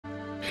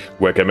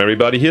Welcome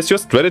everybody, here's your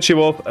Strategy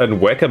Wolf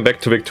and welcome back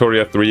to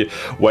Victoria 3.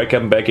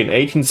 Welcome back in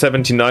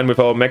 1879 with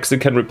our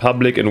Mexican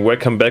Republic and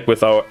welcome back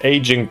with our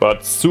aging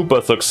but super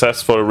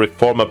successful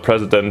reformer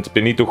president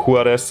Benito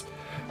Juarez.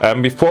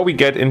 Before we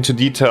get into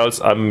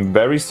details, I'm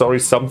very sorry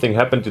something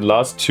happened the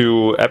last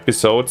two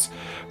episodes.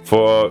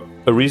 For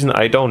a reason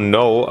I don't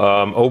know,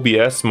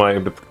 OBS,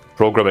 the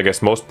program I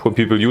guess most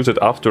people use it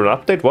after an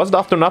update. Was it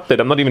after an update?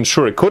 I'm not even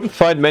sure. I couldn't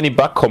find many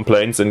bug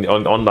complaints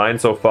online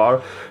so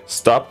far.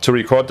 Stopped to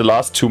record the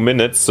last 2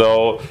 minutes,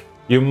 so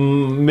you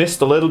missed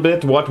a little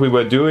bit what we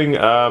were doing.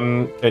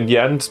 In the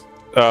end,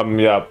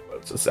 yeah,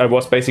 I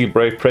was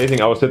basically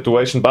praising our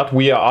situation, but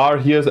we are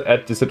here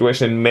at the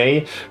situation in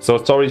May,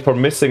 so sorry for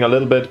missing a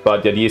little bit,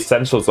 but yeah, the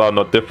essentials are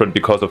not different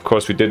because of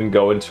course we didn't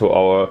go into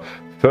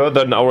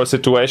further in our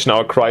situation,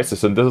 our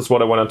crisis, and this is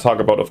what I want to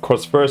talk about of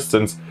course first,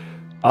 since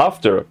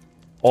after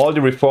all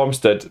the reforms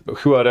that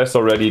Juarez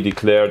already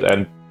declared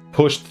and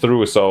pushed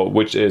through, so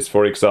which is,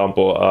 for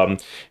example,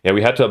 yeah,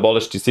 we had to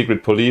abolish the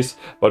secret police,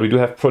 but we do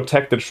have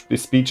protected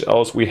speech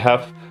laws, we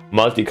have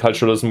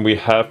multiculturalism, we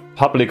have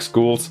public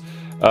schools.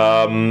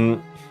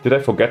 Did I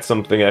forget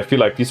something? I feel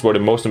like these were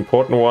the most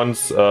important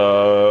ones.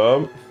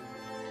 Yeah,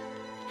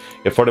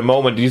 for the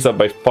moment, these are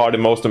by far the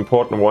most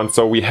important ones.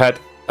 So we had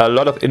a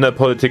lot of inner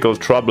political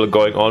trouble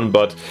going on,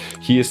 but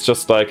he is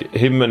just like,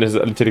 him and his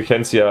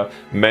intelligentsia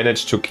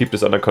managed to keep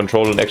this under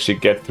control and actually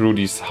get through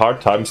these hard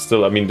times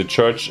still. I mean, the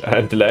church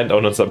and the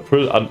landowners are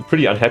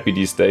pretty unhappy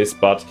these days,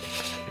 but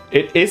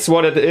it is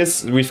what it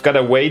is. We've got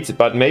to wait,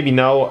 but maybe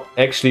now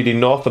actually the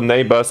northern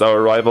neighbors,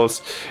 our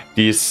rivals,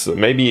 these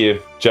maybe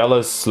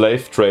jealous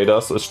slave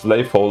traders or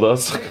slave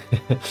holders,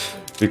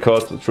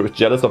 because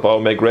jealous of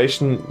our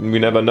migration, we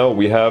never know.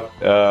 We have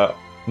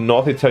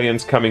North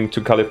Italians coming to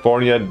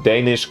California,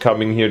 Danish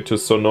coming here to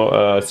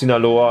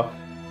Sinaloa,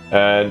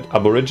 and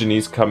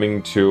Aborigines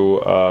coming to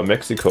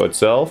Mexico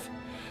itself.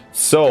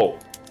 So,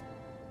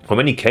 how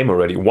many came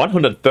already?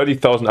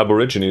 130,000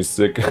 Aborigines.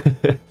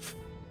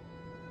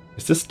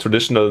 Is this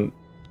traditional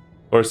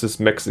or is this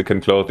Mexican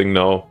clothing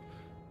now?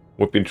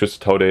 Would be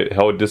interested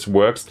how this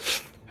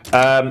works.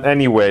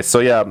 Anyway, so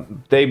yeah,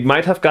 they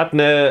might have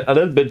gotten a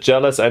little bit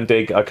jealous and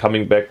they are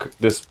coming back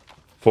this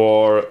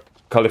for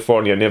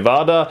California.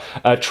 Nevada,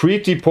 a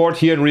treaty port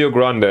here in Rio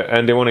Grande,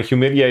 and they want to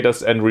humiliate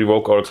us and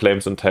revoke our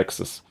claims in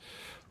Texas.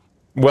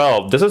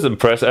 Well, this is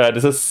impressive.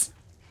 This is,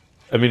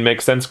 I mean,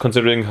 makes sense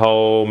considering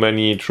how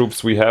many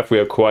troops we have. We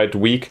are quite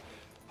weak.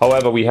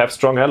 However, we have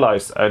strong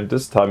allies, and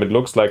this time it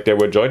looks like they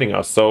were joining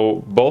us.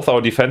 So both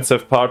our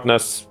defensive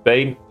partners,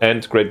 Spain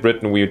and Great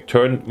Britain, we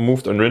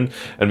moved on in,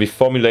 and we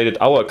formulated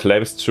our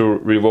claims to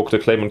revoke the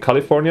claim in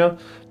California,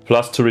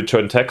 plus to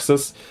return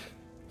Texas.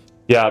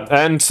 Yeah,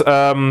 and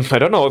I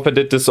don't know if I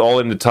did this all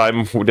in the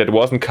time that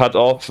wasn't cut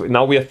off.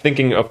 Now we are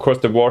thinking, of course,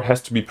 the war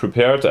has to be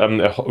prepared.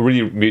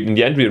 Really, in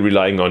the end, we're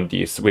relying on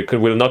these. We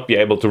will not be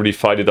able to really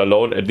fight it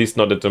alone, at least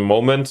not at the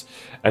moment.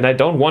 And I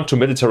don't want to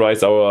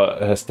militarize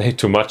our state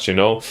too much, you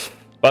know.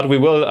 But we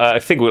will, I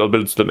think we'll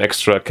build some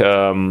extra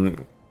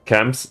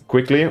camps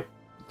quickly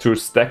to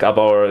stash up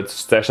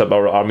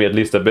our army at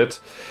least a bit.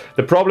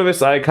 The problem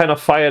is I kind of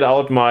fired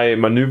out my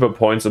maneuver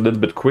points a little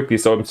bit quickly,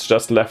 so I'm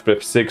just left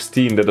with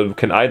 16 that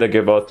can either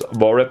give us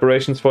war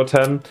reparations for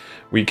 10,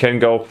 we can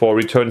go for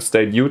return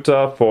state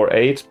Utah for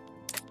 8,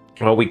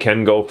 or we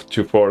can go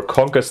for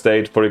conquer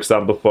state, for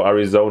example, for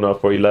Arizona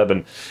for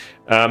 11.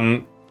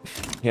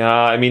 Yeah,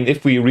 I mean,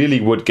 if we really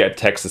would get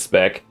Texas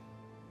back,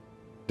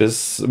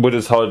 this is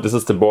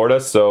the border,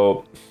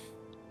 so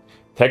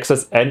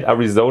Texas and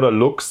Arizona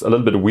looks a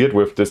little bit weird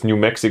with this New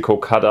Mexico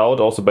cut out,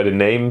 also by the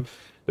name.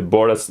 The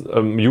borders,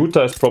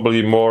 Utah is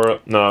probably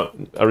more,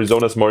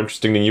 Arizona is more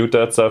interesting than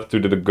Utah itself due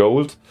to the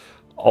gold.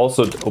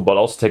 Also, but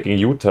also taking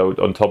Utah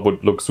on top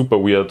would look super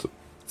weird.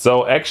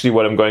 So actually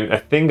I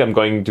think I'm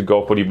going to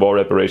go for the war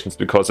reparations,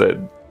 because I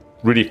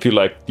really feel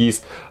like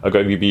these are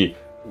going to be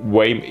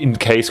way in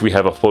case we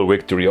have a full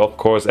victory. Of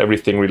course,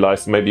 everything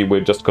relies, maybe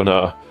we're just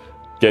gonna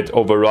get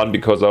overrun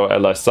because our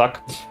allies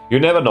suck. You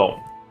never know.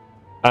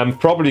 I'm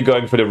probably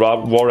going for the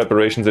war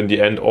reparations in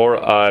the end,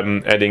 or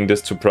I'm adding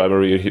this to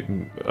primary,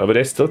 but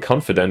they're still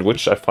confident,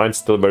 which I find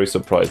still very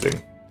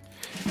surprising.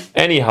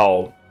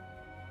 Anyhow,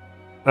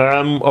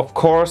 of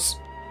course,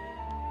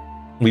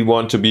 we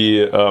want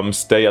to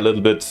stay a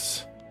little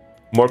bit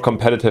more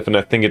competitive, and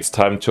I think it's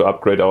time to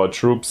upgrade our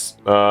troops.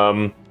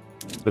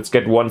 Let's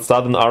get one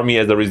southern army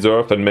as a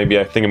reserve, and maybe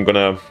I think I'm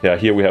gonna, yeah,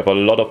 here we have a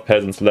lot of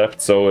peasants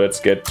left, so let's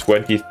get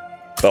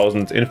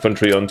 20,000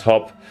 infantry on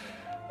top.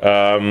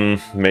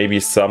 Maybe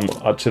some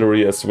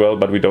artillery as well,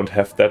 but we don't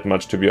have that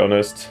much, to be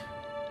honest.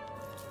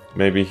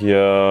 Maybe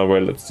here,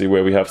 well, let's see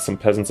where we have some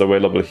peasants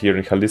available here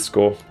in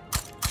Jalisco.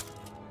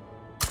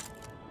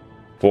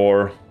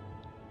 4.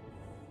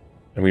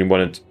 And we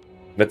wanted,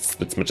 let's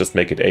just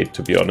make it 8,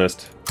 to be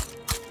honest.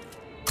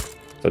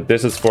 So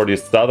this is for the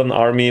southern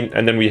army,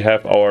 and then we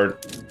have our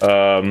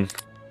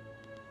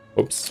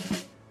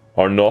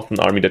our northern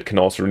army that can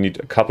also need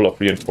a couple of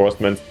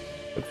reinforcements.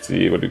 Let's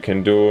see what we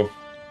can do.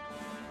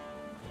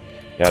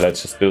 Yeah,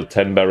 let's just build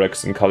 10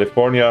 barracks in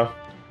California.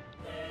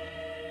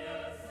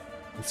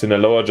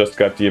 Sinaloa just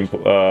got the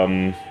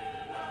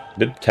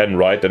did 10,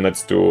 right? Then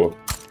let's do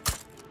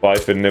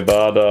 5 in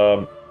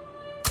Nevada,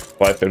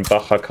 5 in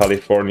Baja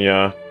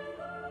California,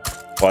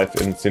 5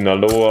 in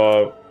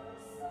Sinaloa,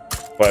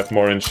 5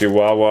 more in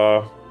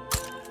Chihuahua.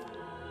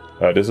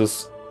 This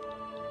is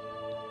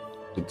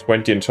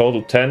 20 in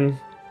total, 10,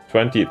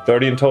 20,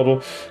 30 in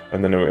total,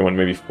 and then we want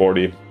maybe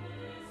 40.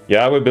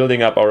 Yeah, we're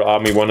building up our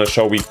army. Want to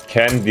show we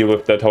can deal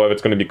with that. However,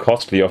 it's going to be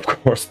costly, of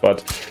course,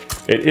 but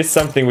it is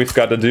something we've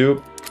got to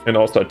do. And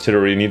also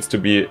artillery needs to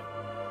be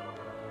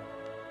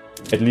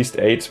at least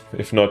 8,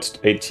 if not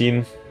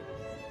 18.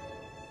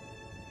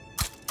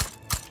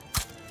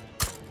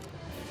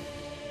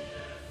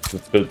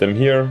 Let's build them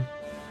here.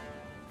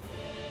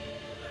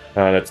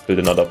 Let's build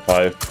another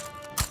 5.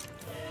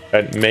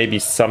 And maybe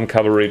some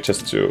cavalry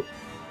just to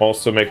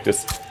also make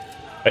this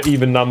an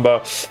even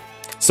number.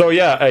 So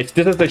yeah,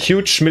 this is a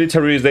huge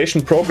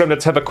militarization program.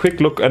 Let's have a quick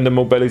look at the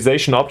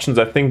mobilization options.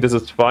 I think this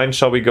is fine.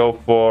 Shall we go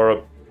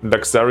for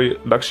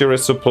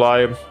luxurious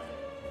supply?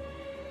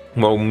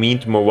 More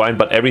meat, more wine,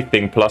 but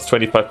everything plus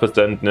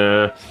 25%.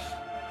 Nah.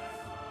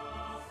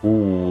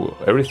 Ooh,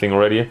 everything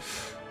already.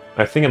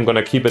 I think I'm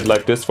gonna keep it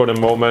like this for the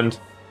moment.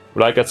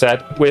 Like I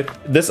said, with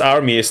this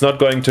army, it's not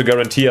going to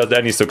guarantee us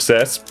any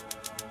success.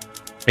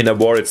 In a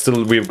war, we're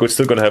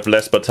still gonna have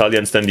less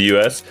battalions than the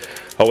US.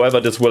 However,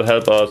 this will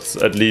help us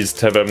at least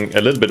have a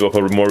little bit of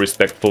a more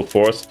respectful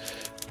force.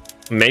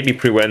 Maybe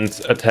prevent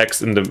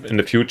attacks in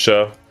the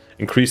future.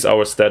 Increase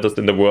our status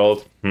in the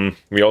world.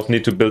 We also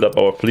need to build up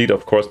our fleet,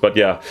 of course. But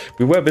yeah,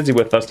 we were busy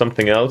with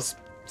something else.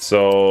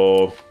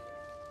 So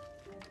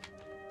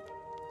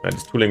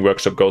this tooling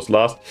workshop goes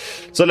last.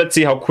 So let's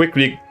see how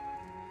quickly.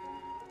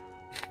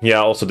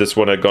 Yeah, also this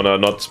one I'm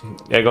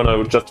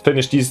gonna just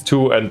finish these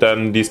 2, and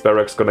then these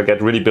barracks gonna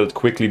get really built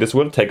quickly. This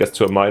will take us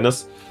to a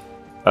minus,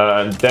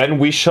 and then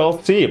we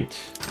shall see.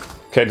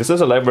 Okay, this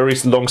is a very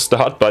long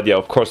start, but yeah,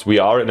 of course we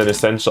are in an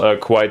essential,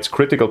 quite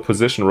critical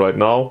position right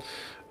now.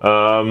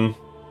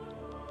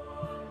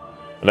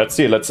 Let's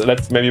see.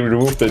 Let's maybe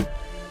remove the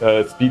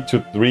speed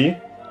to 3,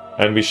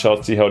 and we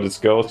shall see how this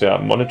goes. Yeah,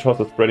 monitors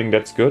are spreading.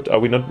 That's good. Are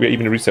we not? We're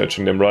even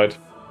researching them, right?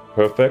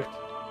 Perfect.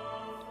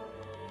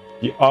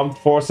 The armed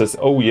forces,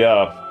 oh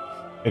yeah,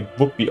 it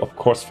would be of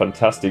course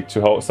fantastic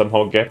to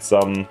somehow get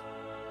some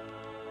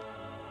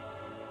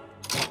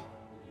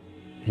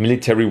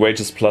military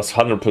wages plus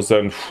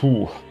 100%.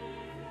 Whew.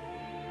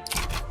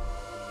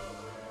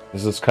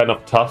 This is kind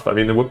of tough. I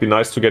mean, it would be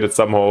nice to get it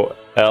somehow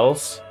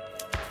else.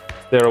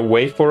 Is there a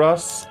way for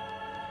us?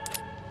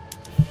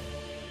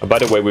 By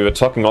the way, we were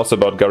talking also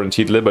about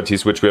guaranteed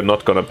liberties, which we are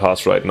not gonna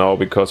pass right now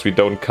because we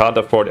can't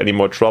afford any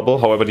more trouble.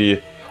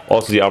 However,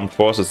 also the armed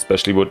forces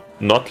especially would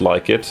not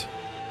like it.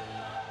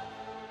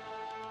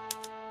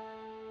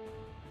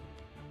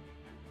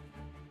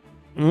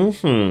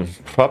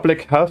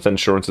 Public health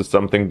insurance is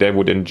something they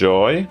would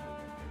enjoy.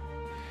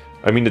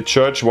 I mean, the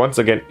church once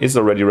again is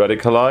already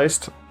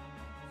radicalized.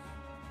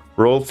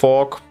 Roll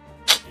fork.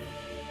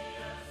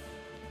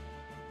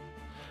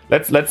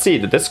 Let's see.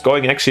 This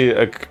going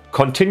actually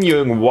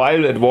continuing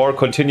while at war,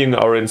 continuing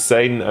our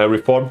insane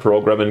reform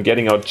program and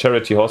getting our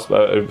charity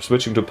hospital,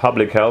 switching to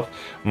public health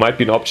might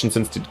be an option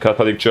since the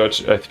Catholic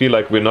Church. I feel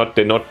like they're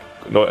not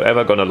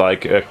ever gonna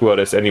like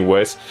Juarez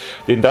anyways.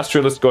 The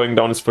industrialist going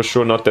down is for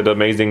sure not that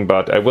amazing,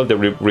 but I will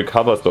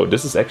recover. So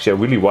this is actually a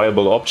really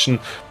viable option,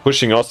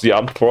 pushing also the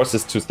armed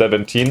forces to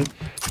 17.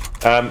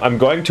 I'm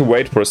going to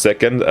wait for a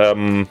second.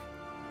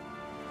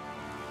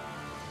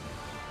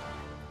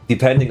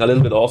 Depending a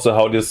little bit also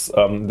how this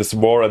this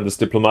war and this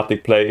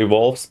diplomatic play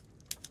evolves,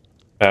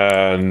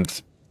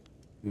 and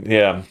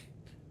yeah,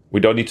 we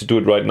don't need to do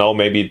it right now.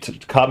 Maybe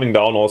calming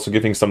down, also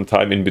giving some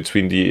time in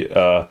between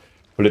the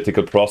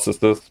political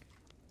processes.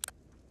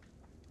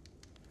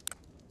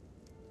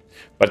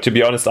 But to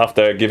be honest,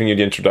 after giving you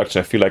the introduction,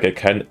 I feel like I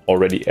can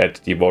already add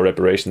the war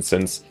reparations,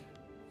 since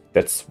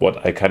that's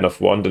what I kind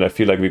of want, and I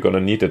feel like we're gonna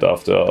need it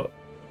after.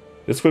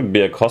 This will be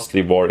a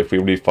costly war if we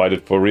really fight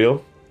it for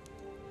real.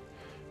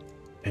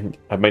 And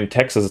I mean,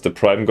 Texas is the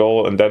prime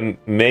goal, and then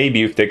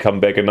maybe if they come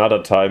back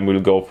another time,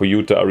 we'll go for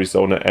Utah,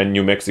 Arizona, and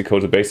New Mexico.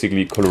 To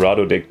basically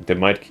Colorado, they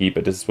might keep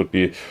it. This would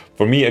be,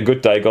 for me, a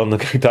good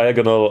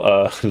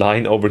diagonal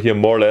line over here,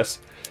 more or less.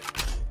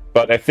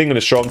 But I think in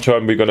the short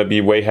term, we're gonna be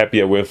way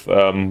happier with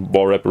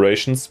war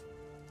reparations.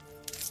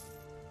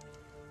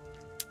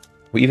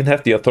 We even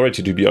have the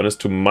authority, to be honest,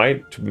 to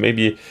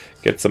maybe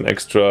get some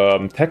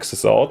extra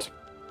taxes out.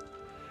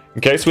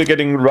 In case we're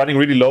running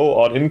really low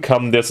on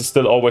income, there's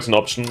still always an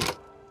option.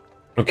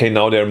 Okay,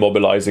 now they're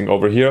mobilizing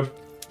over here.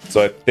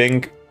 So I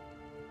think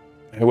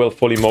I will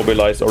fully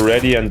mobilize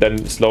already, and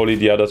then slowly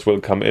the others will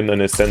come in,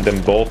 and I send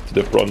them both to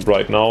the front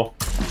right now.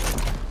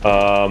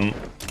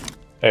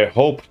 I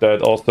hope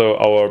that also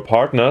our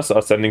partners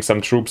are sending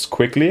some troops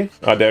quickly.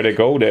 There they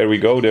go, there we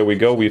go, there we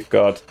go. We've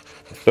got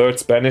the 3rd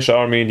Spanish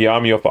Army, the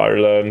Army of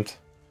Ireland,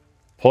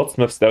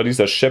 Portsmouth. Now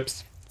these are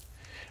ships.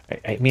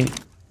 I mean,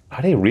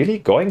 are they really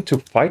going to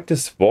fight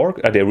this war?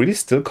 Are they really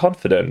still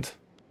confident?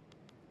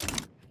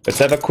 Let's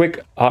have a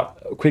quick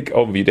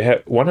overview. They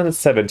have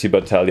 170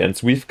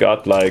 battalions. We've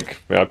got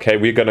like, okay,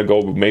 we're gonna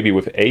go maybe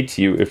with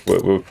 80 if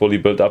we're fully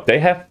built up. They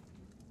have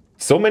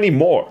so many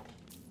more.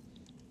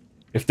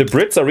 If the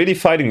Brits are really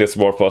fighting this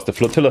war for us, the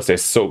flotillas,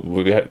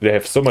 they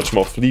have so much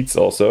more fleets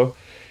also.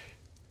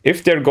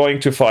 If they're going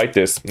to fight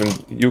this,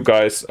 and you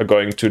guys are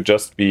going to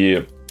just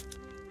be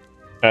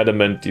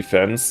adamant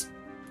defense.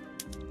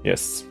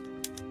 Yes.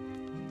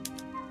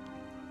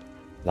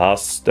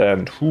 Last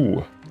stand.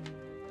 Who?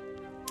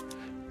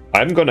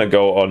 I'm gonna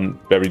go on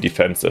very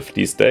defensive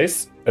these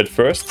days at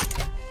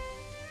first.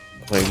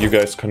 You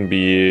guys can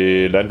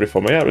be land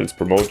reformer. Yeah, let's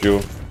promote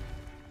you.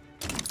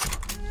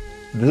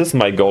 This is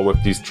my goal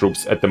with these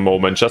troops at the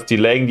moment. Just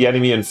delaying the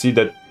enemy and see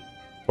that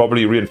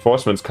probably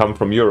reinforcements come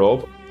from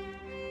Europe.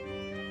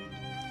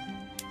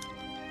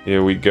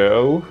 Here we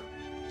go.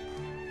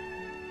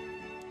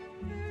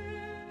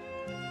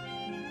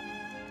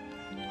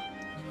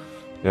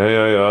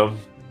 Yeah.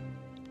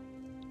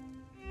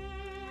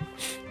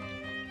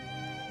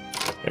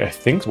 I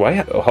think, why?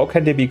 How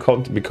can they be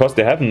called? Because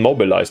they haven't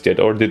mobilized yet,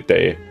 or did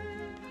they?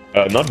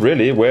 Not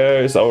really.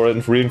 Where is our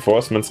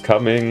reinforcements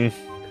coming?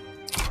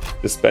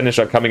 The Spanish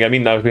are coming. I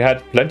mean, now we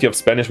had plenty of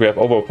Spanish. We have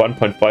over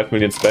 1.5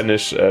 million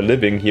Spanish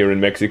living here in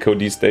Mexico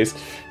these days.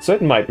 So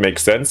it might make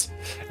sense.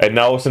 And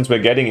now, since we're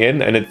getting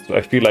in, and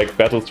I feel like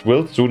battles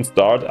will soon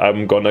start,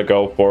 I'm gonna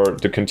go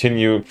to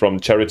continue from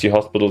charity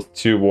hospitals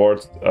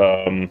towards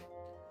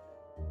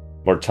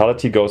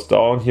mortality goes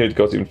down. Here it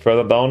goes even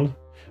further down.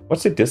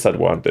 What's the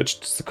disadvantage?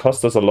 This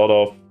cost us a lot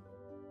of...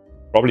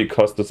 Probably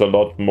cost us a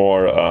lot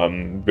more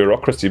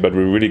bureaucracy, but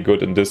we're really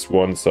good in this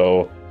one,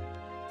 so...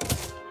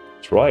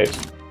 That's right.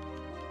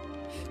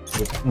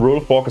 Rule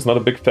Fork is not a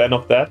big fan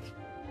of that.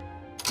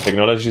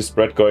 Technology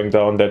spread going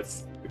down,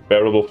 that's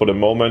bearable for the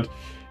moment.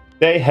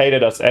 They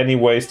hated us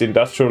anyways. The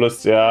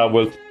industrialists, yeah,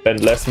 will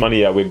spend less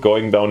money. Yeah, we're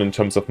going down in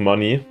terms of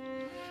money.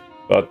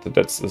 But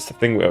that's the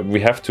thing,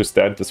 we have to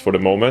stand this for the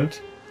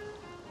moment.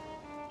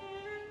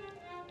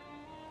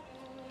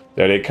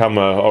 There they come,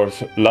 our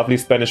lovely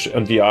Spanish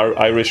and the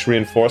Irish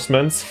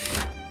reinforcements.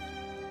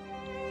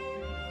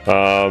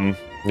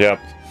 Yeah.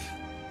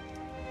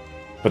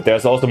 But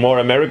there's also more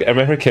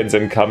Americans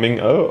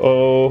incoming.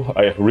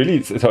 I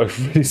really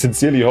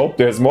sincerely hope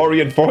there's more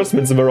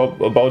reinforcements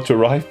about to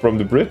arrive from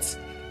the Brits.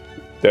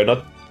 They're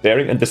not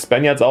daring, and the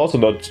Spaniards are also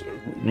not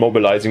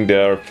mobilizing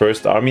their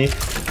first army.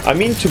 I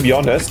mean, to be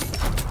honest,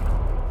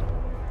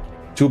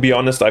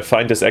 I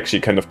find this actually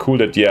kind of cool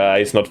that the AI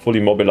is not fully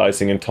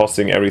mobilizing and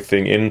tossing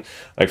everything in.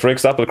 Like, for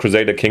example,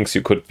 Crusader Kings,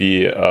 you could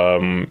be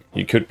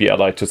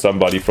allied to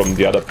somebody from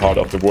the other part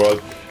of the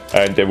world,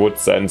 and they would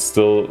send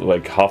still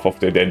like half of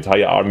the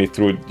entire army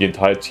through the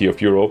entirety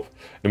of Europe.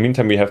 In the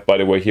meantime, we have, by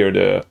the way, here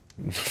the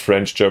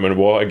French-German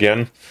war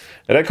again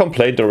that I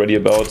complained already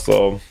about.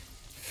 So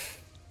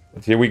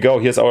but here we go.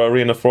 Here's our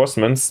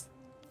reinforcements.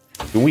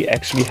 Do we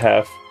actually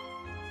have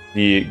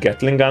the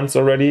Gatling guns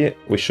already?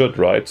 We should,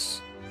 right?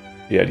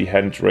 Yeah, the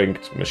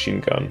hand-ranked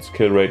machine guns.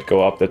 Kill rate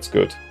go up, that's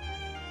good.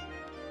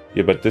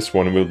 Yeah, but this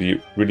one will be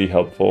really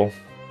helpful.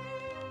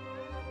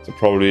 So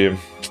probably,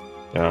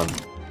 yeah.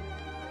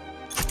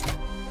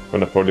 I'm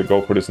gonna probably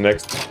go for this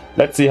next.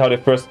 Let's see how the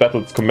first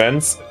battles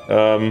commence.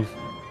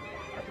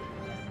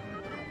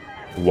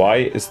 Why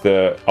is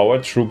our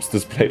troops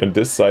displayed on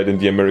this side and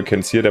the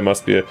Americans here? There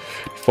must be a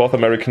 4th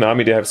American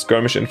Army. They have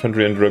skirmish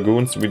infantry and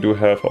dragoons. We do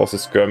have also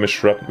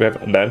skirmish. We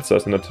have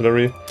lancers and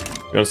artillery. To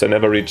be honest, I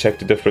never really checked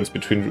the difference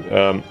between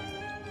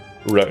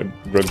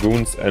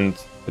dragoons and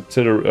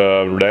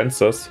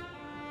lancers.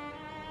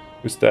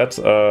 Who's that?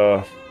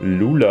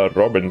 Lula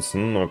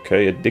Robinson.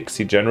 Okay, a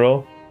Dixie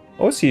general.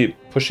 Or is he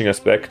pushing us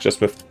back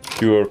just with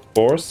pure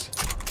force?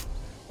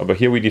 But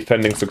here we're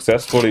defending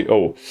successfully.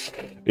 Oh,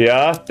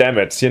 yeah, damn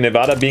it. Here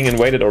Nevada being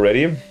invaded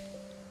already.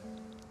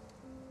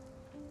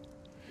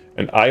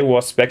 And I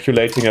was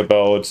speculating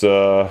about,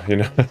 you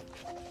know...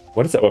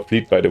 What is our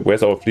fleet, by the way?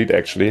 Where's our fleet,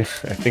 actually?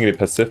 I think in the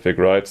Pacific,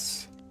 right?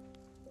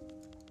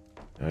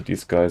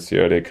 These guys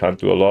here, they can't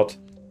do a lot.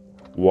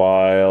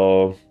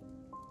 While...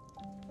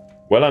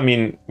 Well, I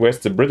mean, where's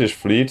the British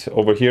fleet?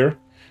 Over here.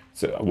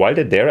 So while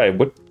they're there, I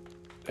would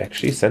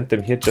actually send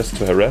them here just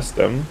to harass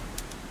them.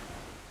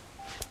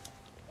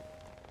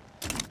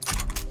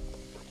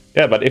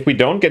 Yeah, but if we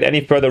don't get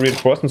any further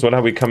reinforcements, what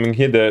are we coming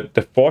here? The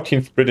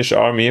 14th British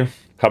Army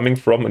coming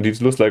from, and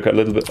these looks like a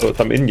little bit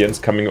some Indians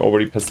coming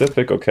over the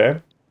Pacific,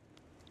 okay.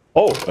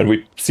 Oh, and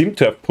we seem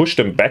to have pushed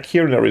them back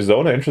here in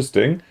Arizona,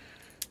 interesting.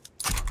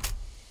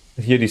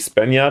 Here the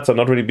Spaniards are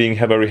not really being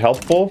very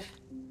helpful.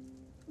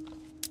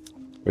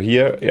 But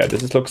here, yeah,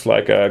 this looks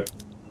like a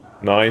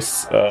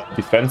nice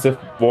defensive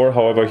war,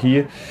 however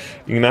here,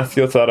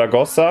 Ignacio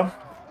Zaragoza.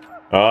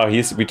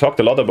 We talked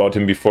a lot about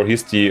him before.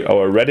 He's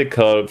our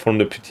radical from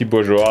the Petit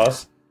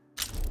Bourgeois.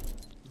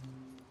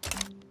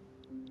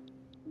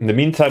 In the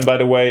meantime, by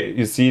the way,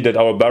 you see that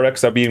our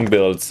barracks are being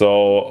built,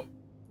 so...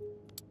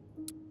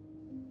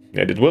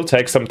 Yeah, it will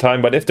take some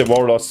time, but if the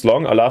war lasts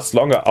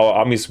longer, our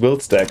armies will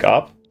stack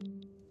up.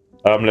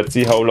 Let's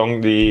see how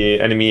long the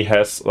enemy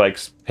has, like,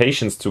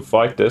 patience to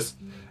fight this.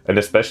 And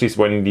especially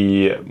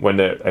when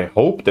I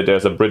hope that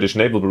there's a British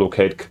naval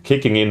blockade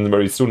kicking in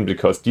very soon,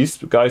 because these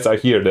guys are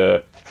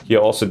here. Here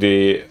also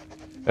the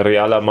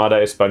Real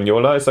Armada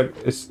Española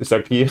is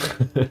aquí,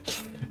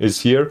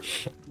 is here.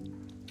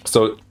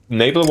 So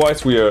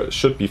naval-wise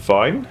should be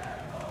fine.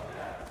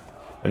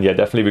 And yeah,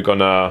 definitely we're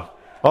gonna...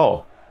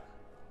 Oh.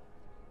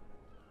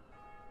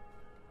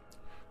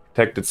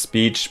 Protected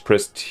speech,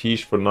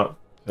 prestige for not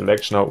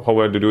election. How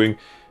are they doing?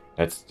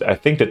 I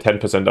think the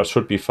 10%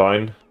 should be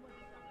fine.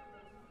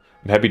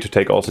 I'm happy to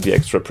take also the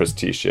extra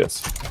prestige,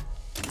 yes.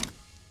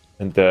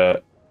 And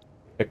the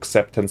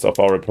acceptance of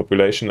our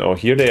population. Oh,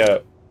 here they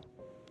are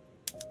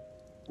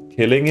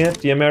killing it,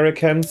 the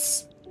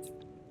Americans.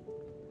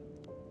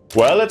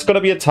 Well, it's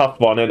gonna be a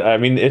tough one. And I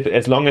mean,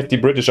 as long as the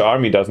British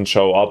army doesn't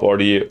show up, or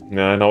the...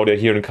 now they're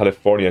here in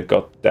California,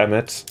 god damn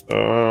it.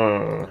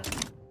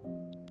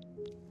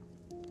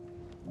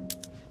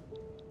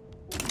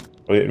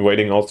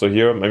 Waiting also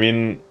here. I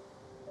mean...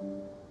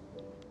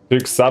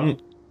 Took some...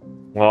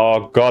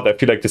 Oh god, I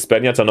feel like the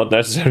Spaniards are not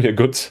necessarily a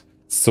good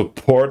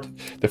support.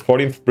 The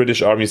 14th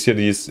British Army is here,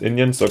 these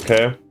Indians,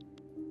 okay.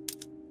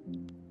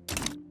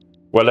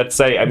 Well, let's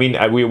say, I mean,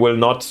 we will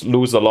not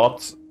lose a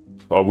lot.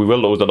 Or we will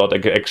lose a lot,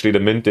 actually, the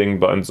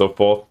minting and so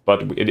forth.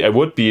 But it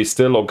would be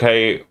still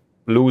okay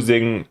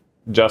losing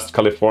just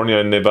California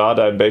and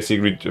Nevada and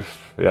basically,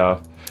 yeah,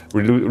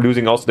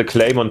 losing also the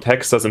claim on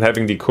Texas and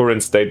having the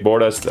current state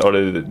borders, or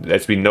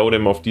as we know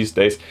them of these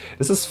days.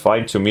 This is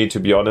fine to me, to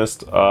be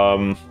honest.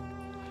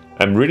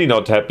 I'm really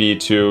not happy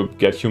to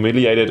get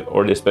humiliated,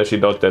 or especially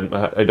not them.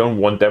 I don't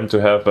want them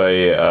to have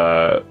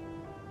a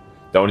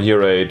down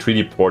here a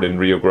treaty port in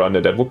Rio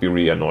Grande. That would be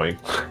really annoying.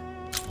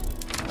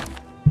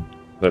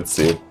 Let's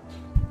see.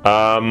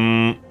 I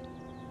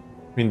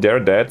mean, their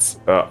debts,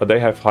 they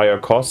have higher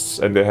costs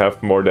and they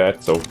have more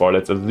debt so far.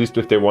 Let's, at least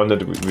if they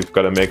wanted, we've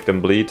got to make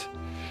them bleed.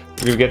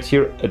 We get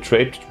here a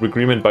trade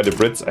agreement by the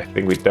Brits. I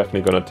think we're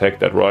definitely gonna take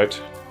that, right?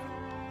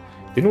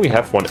 Didn't we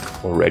have one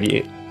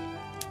already?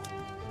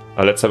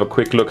 Let's have a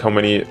quick look how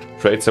many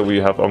trades that we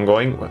have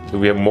ongoing. Do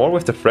we have more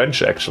with the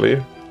French,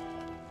 actually?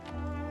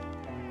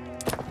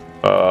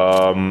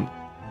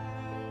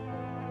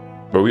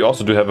 But we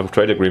also do have a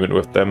trade agreement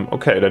with them.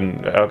 Okay,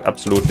 then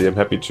absolutely, I'm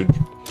happy to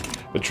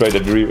trade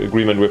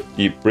agreement with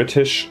the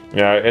British.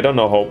 Yeah, I don't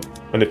know how.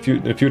 In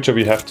the future,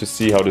 we have to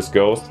see how this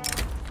goes.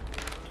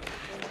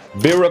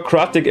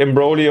 Bureaucratic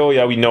imbroglio.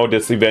 Yeah, we know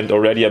this event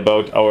already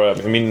about our...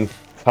 I mean,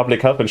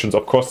 public health insurance.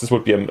 Of course, this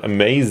would be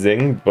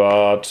amazing,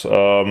 but...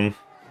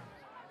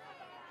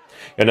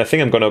 and I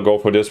think I'm gonna go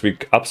for this. We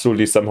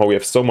absolutely somehow we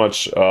have so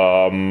much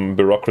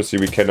bureaucracy,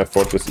 we can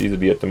afford this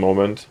easily at the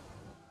moment.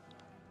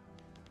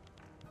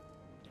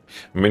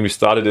 I mean, we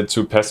started it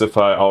to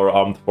pacify our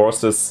armed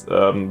forces,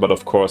 but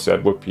of course, yeah,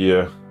 it would be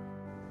a...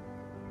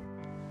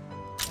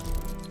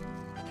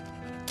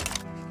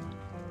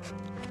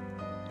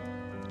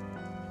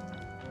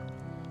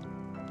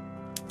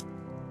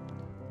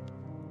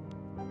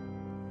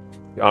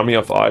 The Army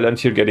of Ireland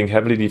here getting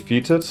heavily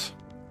defeated.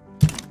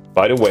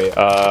 By the way,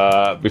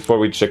 before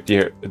we check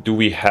here, do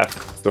we have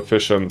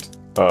sufficient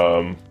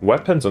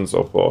weapons and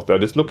so forth?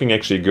 That is looking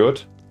actually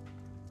good.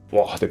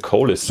 Wow, the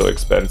coal is so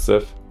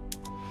expensive.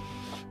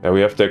 Yeah,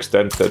 we have to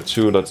extend that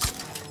too.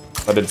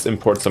 Let's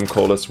import some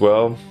coal as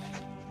well.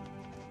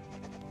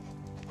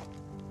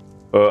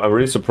 I'm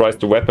really surprised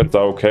the weapons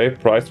are okay,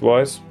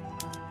 price-wise.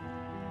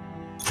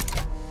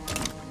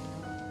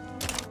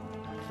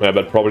 Yeah,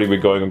 but probably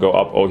we're going to go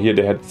up. Oh, here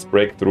they had this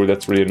breakthrough.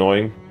 That's really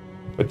annoying.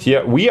 But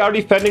here, we are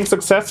defending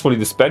successfully.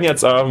 The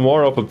Spaniards are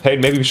more of a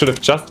pain. Maybe we should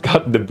have just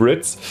gotten the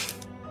Brits.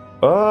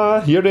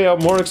 Here they are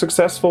more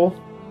successful.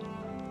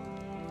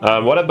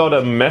 What about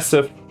a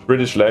massive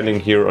British landing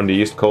here on the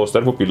east coast?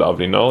 That would be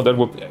lovely, no? That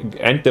would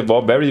end the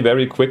war very,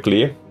 very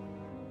quickly.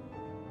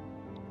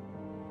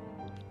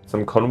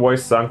 Some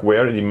convoys sunk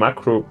where? In the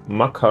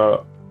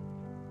Macaronian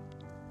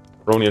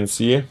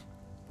Sea.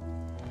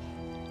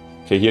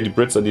 Okay, here the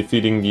Brits are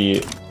defeating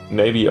the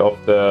navy of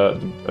the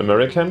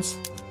Americans.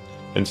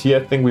 And here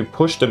I think we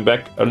pushed them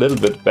back a little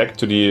bit, back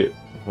to the...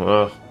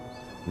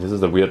 this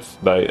is a weird...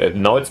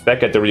 now it's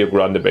back at the Rio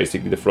Grande,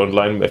 basically, the front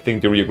line. I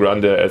think the Rio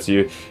Grande, as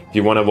if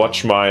you want to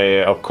watch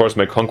my, of course,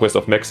 my Conquest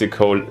of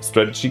Mexico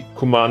strategic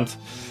command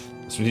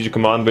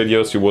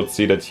videos, you would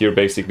see that here,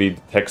 basically,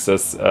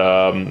 Texas...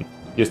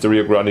 here's the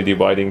Rio Grande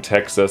dividing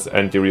Texas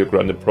and the Rio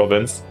Grande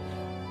province.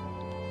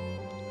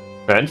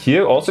 And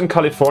here, also in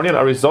California and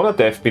Arizona,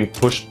 they've been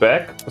pushed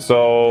back.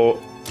 So...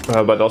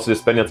 but also the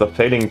Spaniards are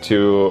failing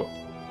to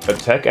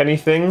attack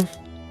anything.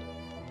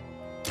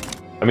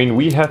 I mean,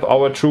 we have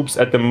our troops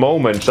at the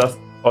moment just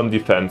on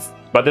defense,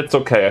 but it's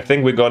okay. I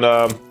think we're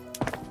gonna...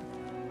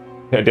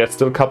 Yeah, there's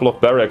still a couple of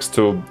barracks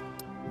to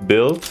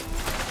build.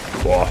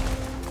 Whoa.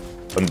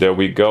 And there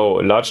we go.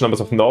 Large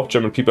numbers of North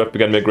German people have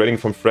begun migrating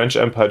from French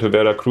Empire to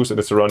Veracruz and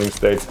the surrounding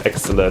states.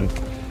 Excellent.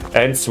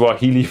 And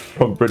Swahili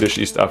from British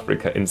East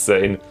Africa.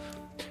 Insane.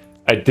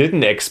 I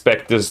didn't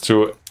expect this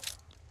to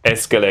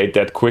escalate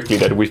that quickly,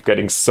 that we're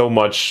getting so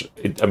much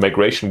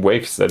migration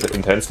waves that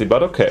intensely,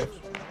 but okay.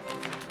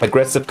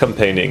 Aggressive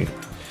campaigning.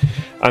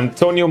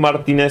 Antonio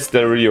Martinez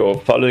del Rio,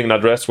 following an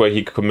address where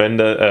he condemned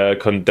the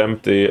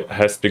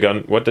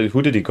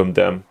who did he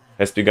condemn?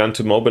 Has begun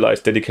to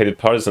mobilize dedicated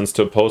partisans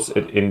to oppose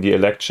it in the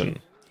election.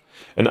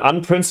 An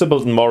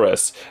unprincipled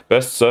Morris,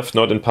 best served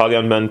not in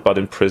parliament but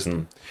in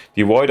prison.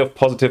 Devoid of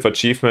positive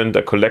achievement,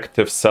 a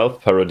collective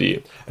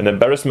self-parody. An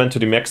embarrassment to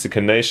the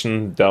Mexican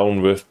nation,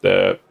 down with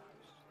the...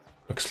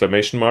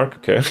 exclamation mark,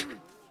 okay.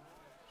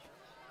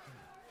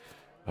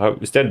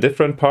 Is there a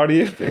different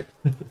party?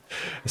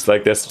 It's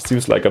like there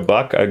seems like a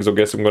bug. I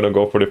guess I'm gonna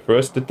go for the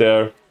first bit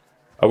there.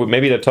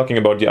 Maybe they're talking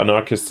about the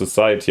anarchist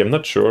society, I'm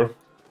not sure.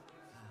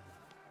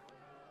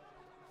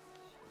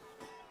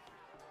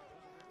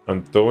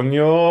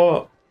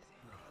 Antonio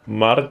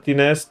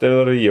Martinez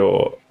del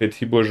Rio,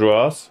 Petit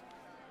Bourgeois.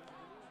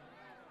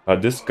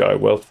 This guy,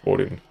 wealth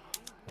voting.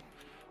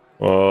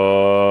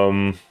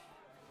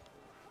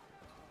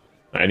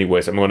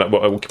 Anyways, I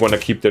wanna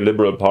keep the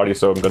Liberal Party,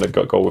 so I'm gonna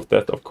go with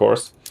that, of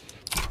course.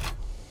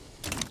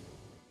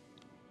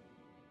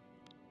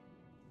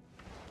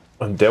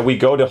 And there we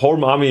go, the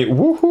home army.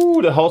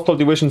 Woohoo! The household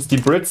divisions. The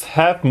Brits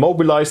have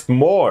mobilized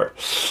more.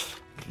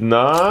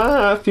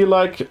 Nah, I feel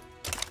like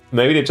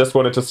maybe they just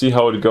wanted to see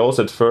how it goes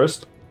at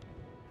first.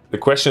 The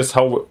question is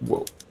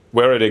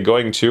where are they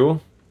going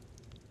to?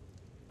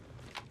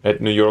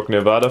 At New York,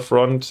 Nevada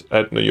front.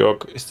 At New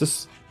York, is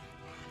this?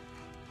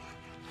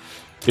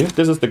 If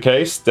this is the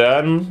case,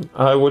 then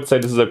I would say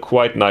this is a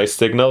quite nice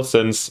signal,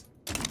 since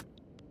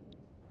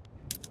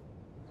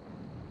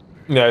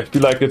yeah, I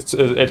feel like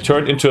it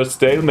turned into a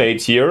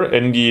stalemate here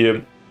in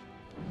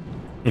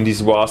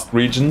these vast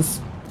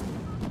regions.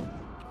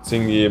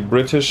 Seeing the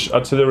British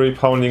artillery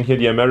pounding here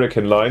the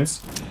American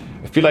lines.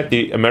 I feel like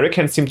the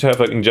Americans seem to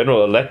have, in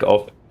general, a lack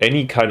of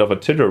any kind of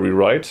artillery,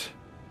 right?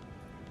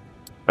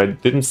 I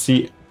didn't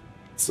see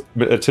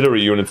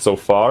artillery units so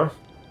far,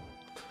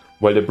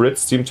 while the Brits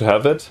seem to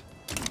have it.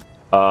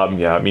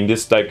 Yeah, I mean,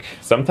 this, like,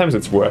 sometimes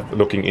it's worth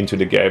looking into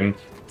the game.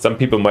 Some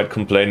people might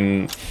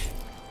complain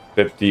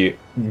that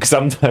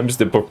sometimes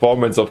the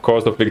performance, of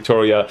course, of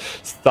Victoria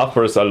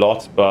suffers a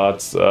lot,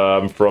 but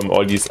from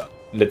all these,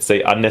 let's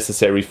say,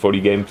 unnecessary for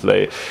the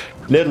gameplay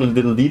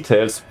little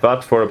details.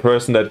 But for a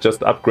person that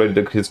just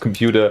upgraded his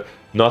computer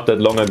not that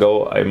long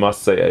ago, I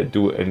must say I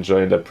do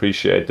enjoy and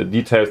appreciate the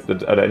details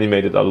that are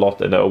animated a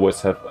lot, and I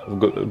always have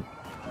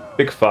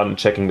big fun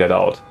checking that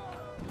out.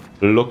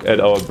 Look at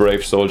our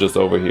brave soldiers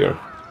over here.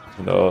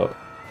 You know,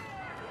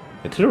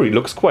 artillery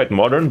looks quite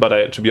modern,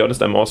 but to be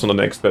honest, I'm also not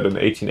an expert in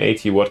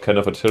 1880 what kind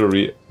of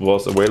artillery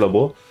was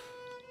available.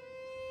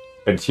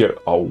 And here,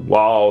 oh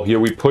wow, here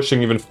we're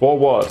pushing even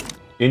forward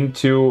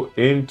into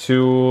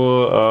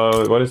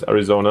what is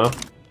Arizona?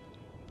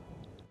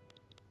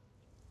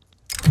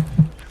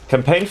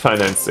 Campaign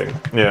financing.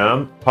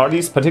 Yeah,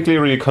 parties,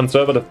 particularly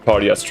conservative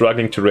party, are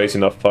struggling to raise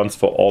enough funds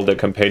for all their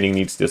campaigning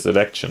needs this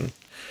election.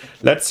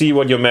 Let's see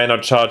what your men are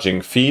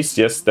charging. Fees,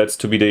 yes, that's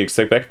to be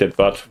expected,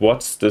 but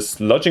what's this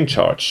lodging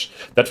charge?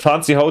 That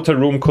fancy hotel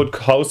room could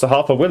house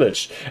half a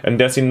village, and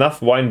there's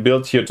enough wine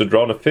built here to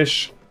drown a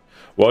fish.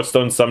 What's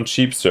done some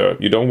cheap, sir?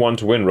 You don't want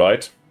to win,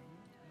 right?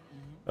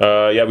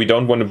 Yeah, we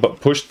don't want to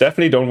push,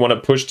 definitely don't want to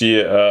push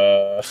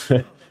the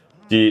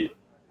the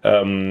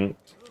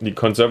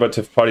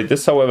conservative party.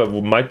 This, however,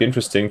 might be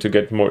interesting to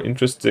get more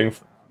interesting.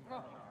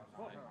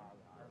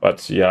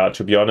 But yeah,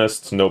 to be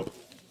honest, nope.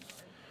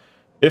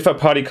 If a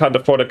party can't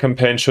afford a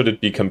campaign, should it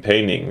be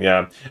campaigning?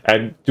 Yeah,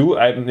 I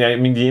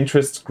mean, the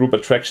interest group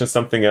attraction is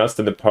something else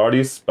than the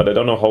parties, but I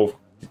don't know how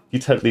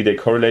detailedly they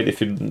correlate. If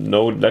you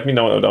know, let me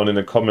know down in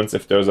the comments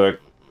if there's a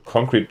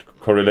concrete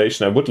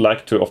correlation. I would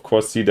like to, of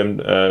course, see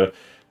them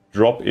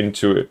drop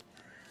into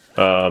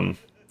out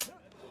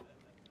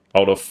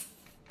of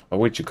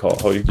how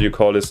do you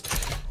call this?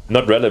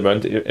 Not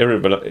relevant,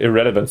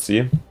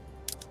 irrelevancy.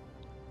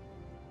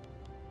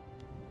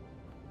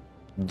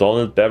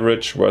 Donald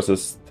Beveridge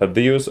versus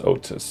Thaddeus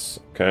Otis.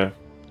 Okay.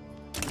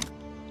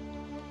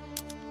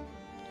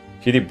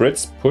 Here the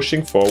Brits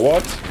pushing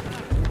forward.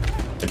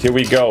 And here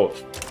we go.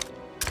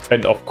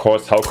 And of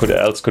course, how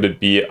else could it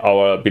be?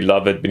 Our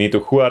beloved Benito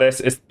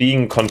Juarez is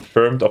being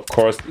confirmed, of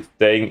course,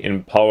 staying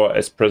in power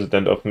as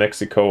president of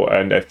Mexico.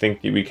 And I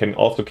think we can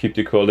also keep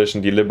the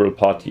coalition. The Liberal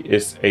Party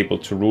is able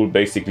to rule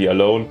basically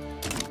alone.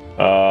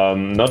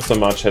 Not so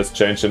much has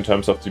changed in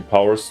terms of the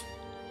powers.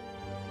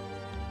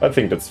 I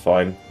think that's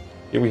fine.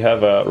 Here we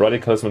have a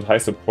radicalism and high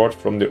support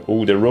from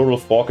the rural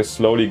fork is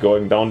slowly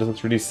going down. This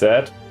is really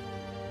sad.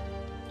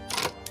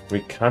 We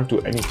can't do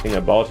anything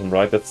about him,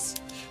 right? This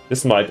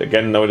might,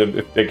 again, now that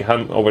if they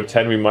come over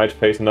 10, we might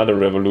face another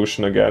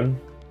revolution again.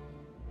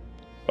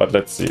 But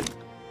let's see.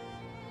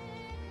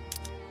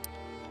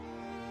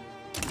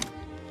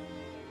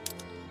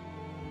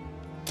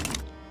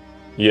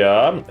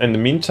 Yeah, in the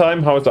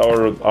meantime, how is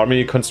our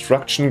army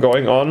construction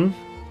going on?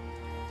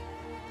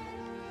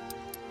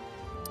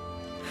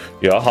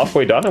 Yeah,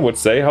 halfway done, I would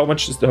say. How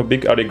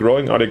big are they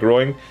growing? I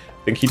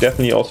think he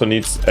definitely also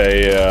needs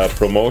a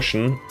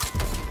promotion,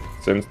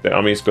 since the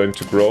army is going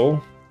to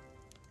grow.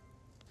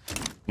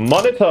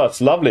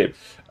 Monitors, lovely.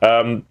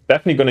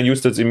 Definitely gonna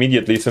use this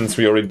immediately since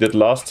we already did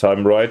last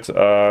time, right?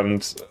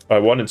 And I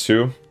wanted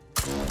to.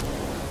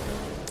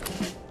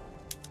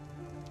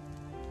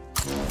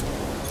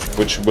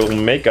 Which will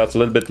make us a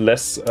little bit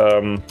less...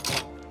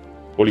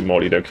 holy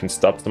moly, they can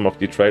stop some of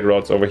the trade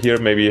routes over here,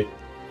 maybe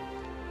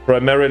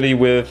primarily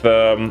with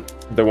the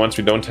ones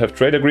we don't have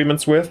trade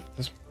agreements with.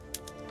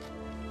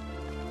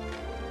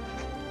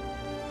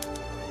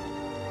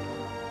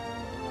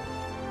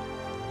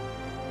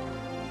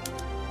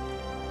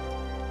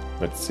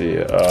 Let's see,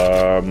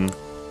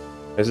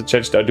 has it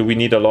changed? Do we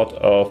need a lot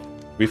of...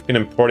 We've been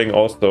importing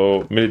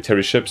also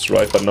military ships,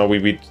 right? But now we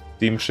need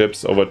steam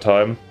ships over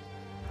time.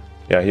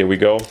 Yeah, here we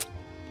go.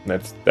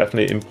 Let's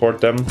definitely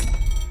import them.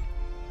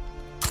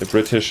 The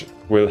British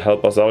will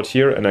help us out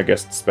here, and I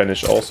guess the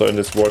Spanish also in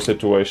this war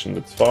situation,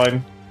 that's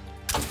fine.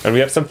 And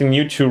we have something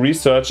new to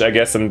research, I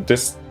guess, and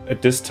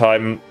at this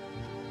time...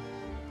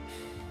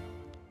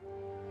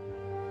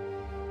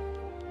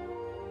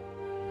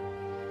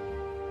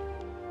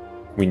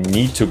 we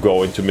need to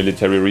go into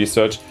military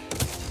research.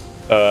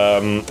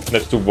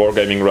 Let's do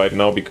wargaming right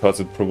now because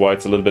it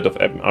provides a little bit of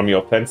army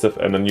offensive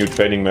and a new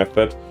training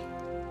method.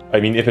 I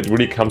mean, if it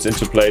really comes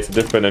into play, it's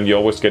different and you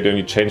always get when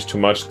you change too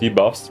much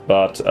debuffs,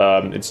 but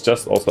it's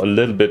just also a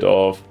little bit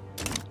of,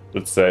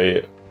 let's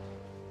say,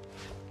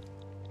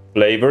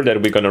 flavor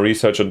that we're gonna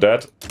research on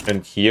that.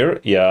 And here,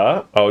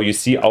 yeah, oh, you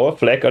see our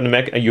flag on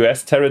the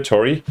US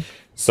territory.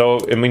 So,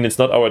 I mean, it's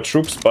not our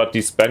troops, but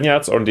the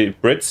Spaniards or the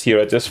Brits here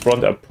at this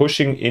front are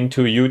pushing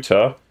into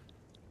Utah,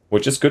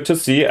 which is good to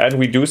see. And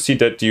we do see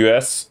that the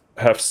US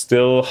have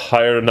still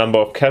higher number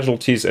of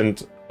casualties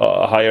and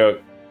higher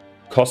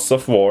costs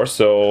of war.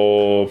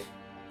 So,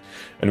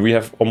 and we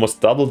have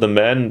almost double the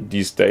men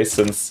these days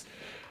since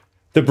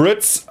the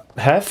Brits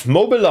have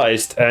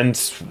mobilized, and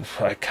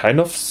it kind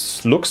of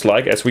looks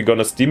like as we're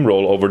gonna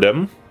steamroll over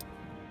them.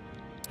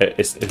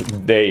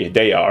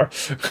 They are.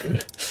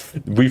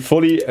 we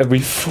fully rely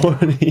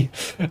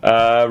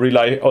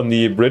on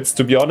the Brits,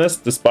 to be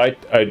honest. Despite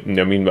I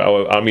mean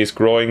our army is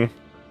growing,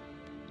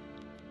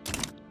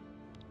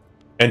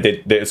 and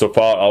so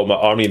far our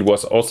army, it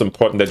was also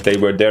important that they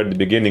were there in the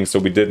beginning, so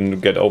we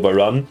didn't get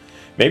overrun.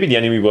 Maybe the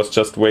enemy was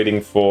just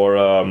waiting for,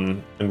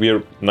 and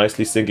we're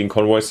nicely sinking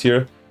convoys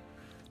here.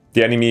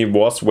 The enemy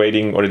was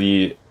waiting, or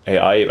the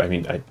AI. I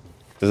mean,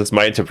 this is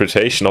my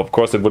interpretation. Of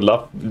course, it would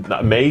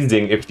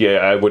amazing if the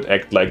AI would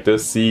act like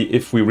this. See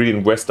if we really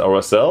invest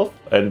ourselves,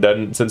 and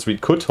then since we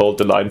could hold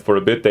the line for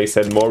a bit, they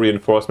send more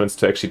reinforcements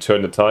to actually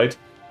turn the tide.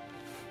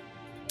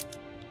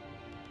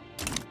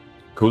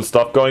 Cool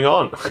stuff going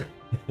on.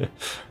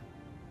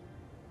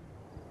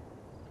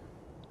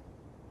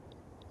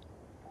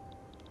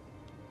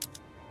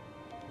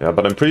 Yeah,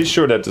 but I'm pretty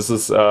sure that this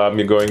is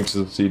you're going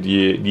to see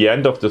the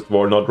end of this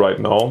war, not right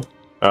now.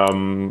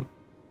 And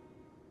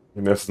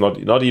that's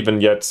not even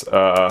yet.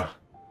 I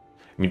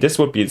mean, this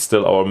would be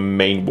still our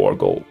main war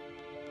goal.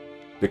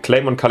 The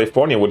claim on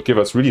California would give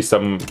us really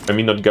some, I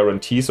mean, not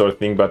guarantees or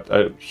anything, but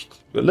a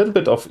little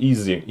bit of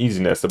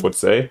easiness, I would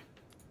say.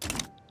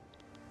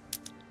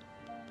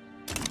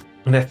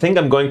 And I think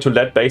I'm going to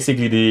let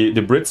basically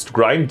the Brits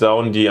grind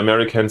down the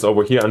Americans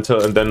over here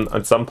until, and then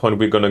at some point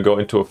we're gonna go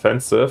into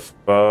offensive.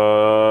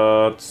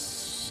 But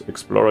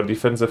Explorer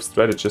defensive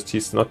strategist,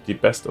 he's not the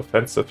best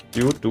offensive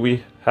dude. Do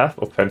we have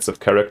offensive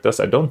characters?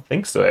 I don't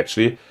think so,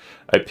 actually.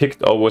 I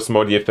picked always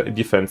more the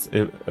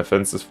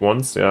offensive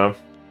ones, yeah.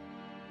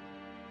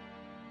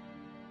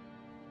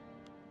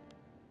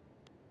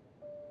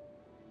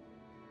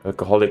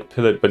 Alcoholic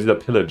pillager, but he's a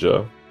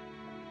pillager.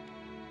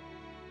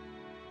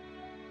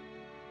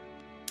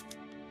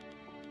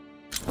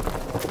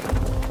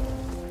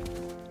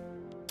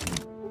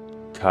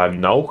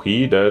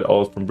 Kanauchi, they're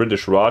all from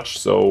British Raj,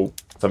 so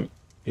some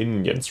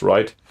Indians,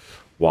 right?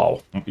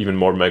 Wow, even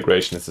more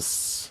migration. This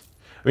is,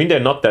 I mean, they're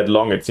not that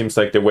long. It seems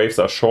like the waves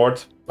are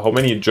short. How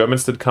many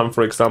Germans did come,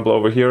 for example,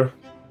 over here?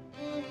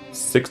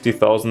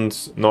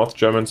 60,000 North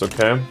Germans,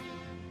 okay.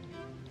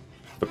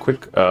 A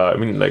quick, I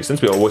mean, like,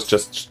 since we always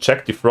just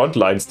check the front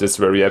lines this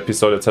very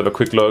episode, let's have a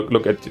quick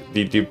look at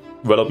the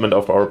development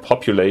of our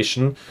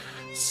population.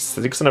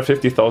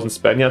 650,000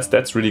 Spaniards,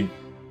 that's really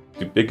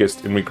the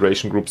biggest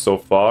immigration group so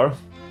far.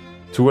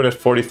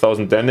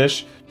 240,000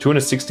 Danish,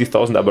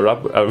 260,000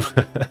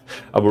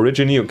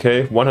 Aborigine,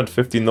 okay,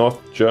 150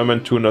 North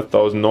German,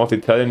 200,000 North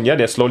Italian. Yeah,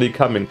 they're slowly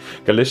coming.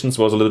 Galicians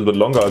was a little bit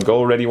longer ago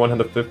already,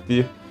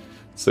 150.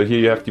 So here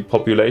you have the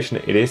population.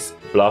 It is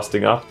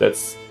blasting up.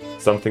 That's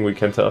something we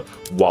can tell.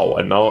 Wow,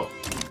 and now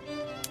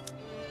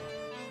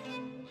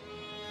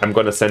I'm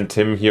gonna send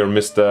him here,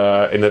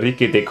 Mr.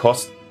 Enrique de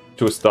Costa,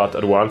 to start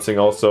advancing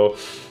also,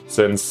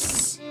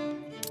 since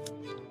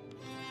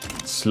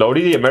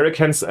slowly the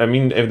Americans, I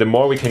mean, if the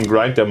more we can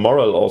grind their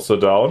moral also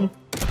down,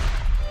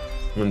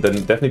 and then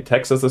definitely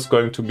Texas is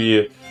going to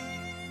be...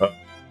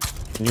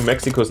 New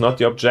Mexico is not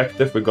the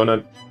objective. We're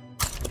gonna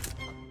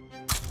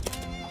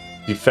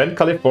defend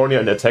California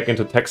and attack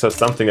into Texas,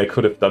 something I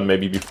could have done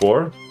maybe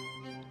before.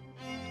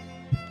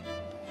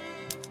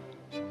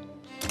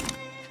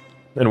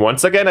 And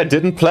once again, I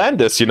didn't plan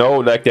this, you know,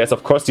 like there's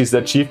of course these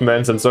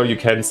achievements, and so you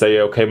can say,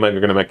 okay, we're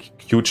gonna make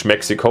huge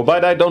Mexico,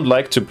 but I don't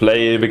like to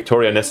play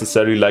Victoria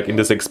necessarily like in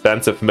this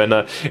expansive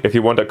manner. If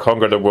you want to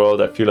conquer the world,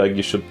 I feel like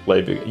you should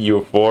play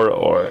EU4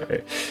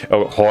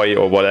 or Hoi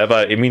or whatever.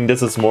 I mean,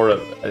 this is more,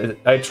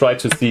 I try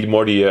to see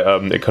more the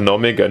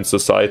economic and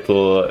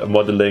societal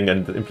modeling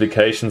and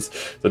implications,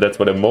 so that's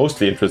what I'm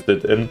mostly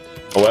interested in.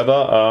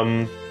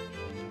 However,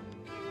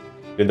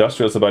 the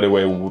industrials are, by the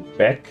way,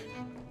 back.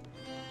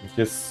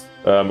 Just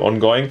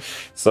ongoing.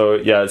 So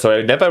yeah, so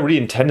I never really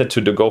intended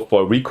to go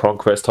for a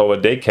reconquest.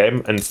 However, they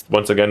came, and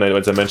once again,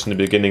 as I mentioned in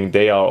the beginning,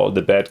 they are all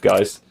the bad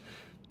guys.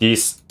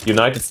 These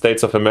United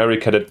States of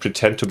America that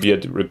pretend to be a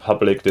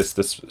republic,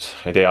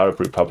 they are a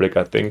republic,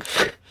 I think.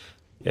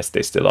 Yes,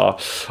 they still are.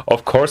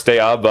 Of course they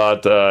are,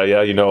 but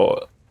yeah, you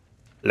know,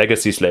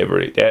 legacy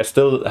slavery. They're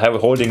still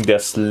holding their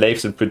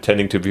slaves and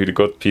pretending to be the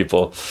good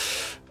people.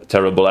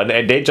 Terrible. And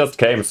they just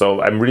came,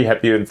 so I'm really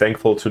happy and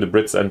thankful to the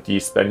Brits and the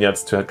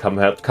Spaniards to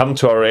come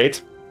to our aid.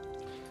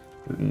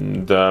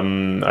 And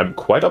I'm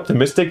quite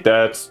optimistic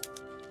that,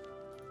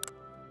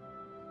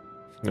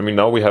 I mean,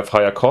 now we have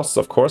higher costs,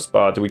 of course,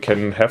 but we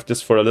can have this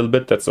for a little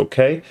bit. That's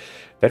okay.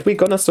 That we're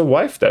gonna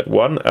survive that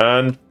one.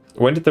 And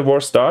when did the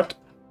war start?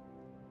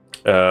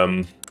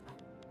 Let's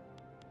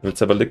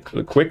have a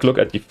quick look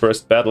at the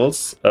first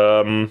battles.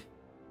 It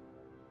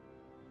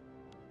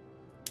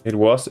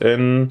was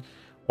in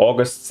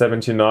August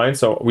 79,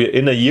 so we're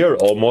in a year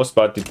almost,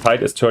 but the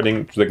tide is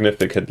turning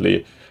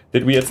significantly.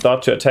 Did we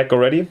start to attack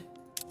already?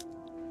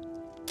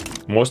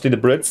 Mostly the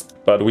Brits,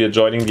 but we are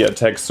joining the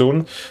attack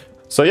soon.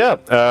 So yeah,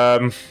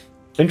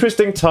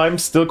 interesting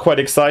times, still quite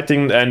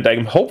exciting, and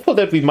I'm hopeful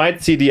that we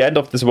might see the end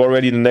of this war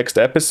already in the next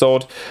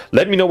episode.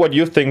 Let me know what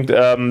you think.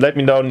 Let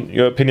me know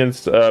your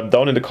opinions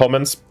down in the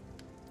comments.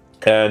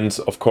 And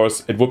of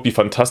course, it would be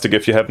fantastic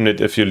if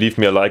you leave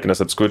me a like and a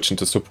subscription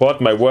to support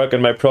my work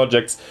and my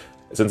projects,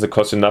 since it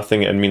costs you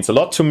nothing and means a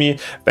lot to me.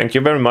 Thank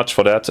you very much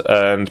for that,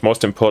 and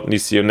most importantly,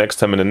 see you next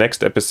time in the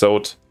next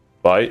episode.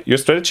 Bye, your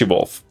Strategy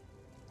Wolf.